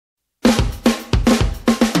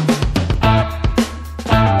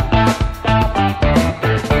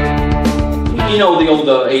know the old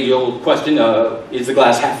age-old question, is the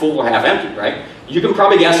glass half full or half empty, right? You can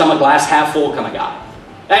probably guess I'm a glass half full kind of guy.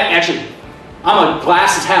 Actually, I'm a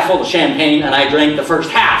glass is half full of champagne and I drank the first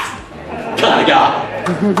half kind of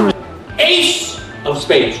guy. Ace of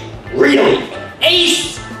spades. Really?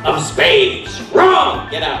 Ace of spades. Wrong!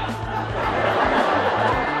 Get out.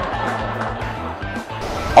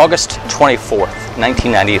 August 24th,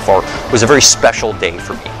 1994 was a very special day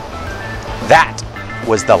for me. That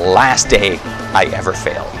was the last day I ever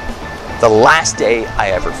failed. The last day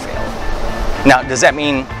I ever failed. Now, does that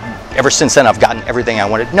mean ever since then I've gotten everything I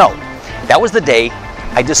wanted? No. That was the day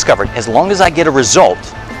I discovered as long as I get a result,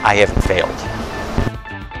 I haven't failed.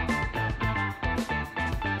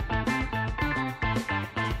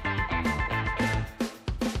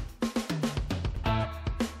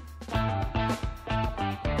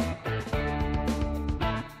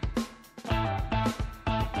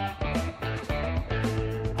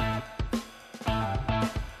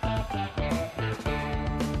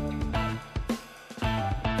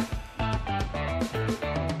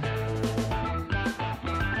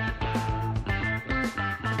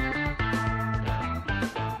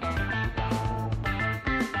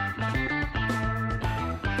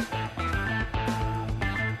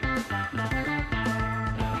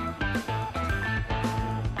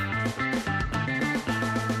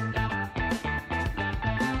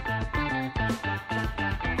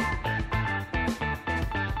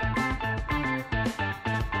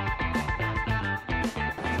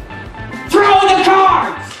 Throw the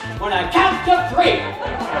cards when I count to 3.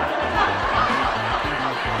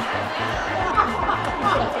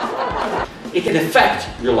 It can affect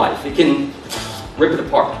your life. It can rip it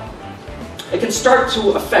apart. It can start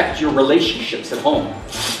to affect your relationships at home.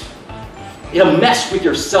 It'll mess with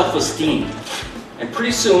your self-esteem. And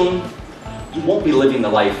pretty soon, you won't be living the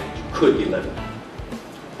life you could be living.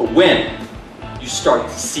 But when you start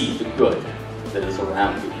to see the good that is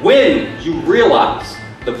around you, when you realize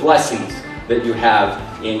the blessings that you have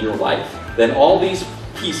in your life, then all these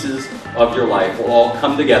pieces of your life will all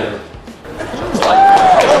come together just like that.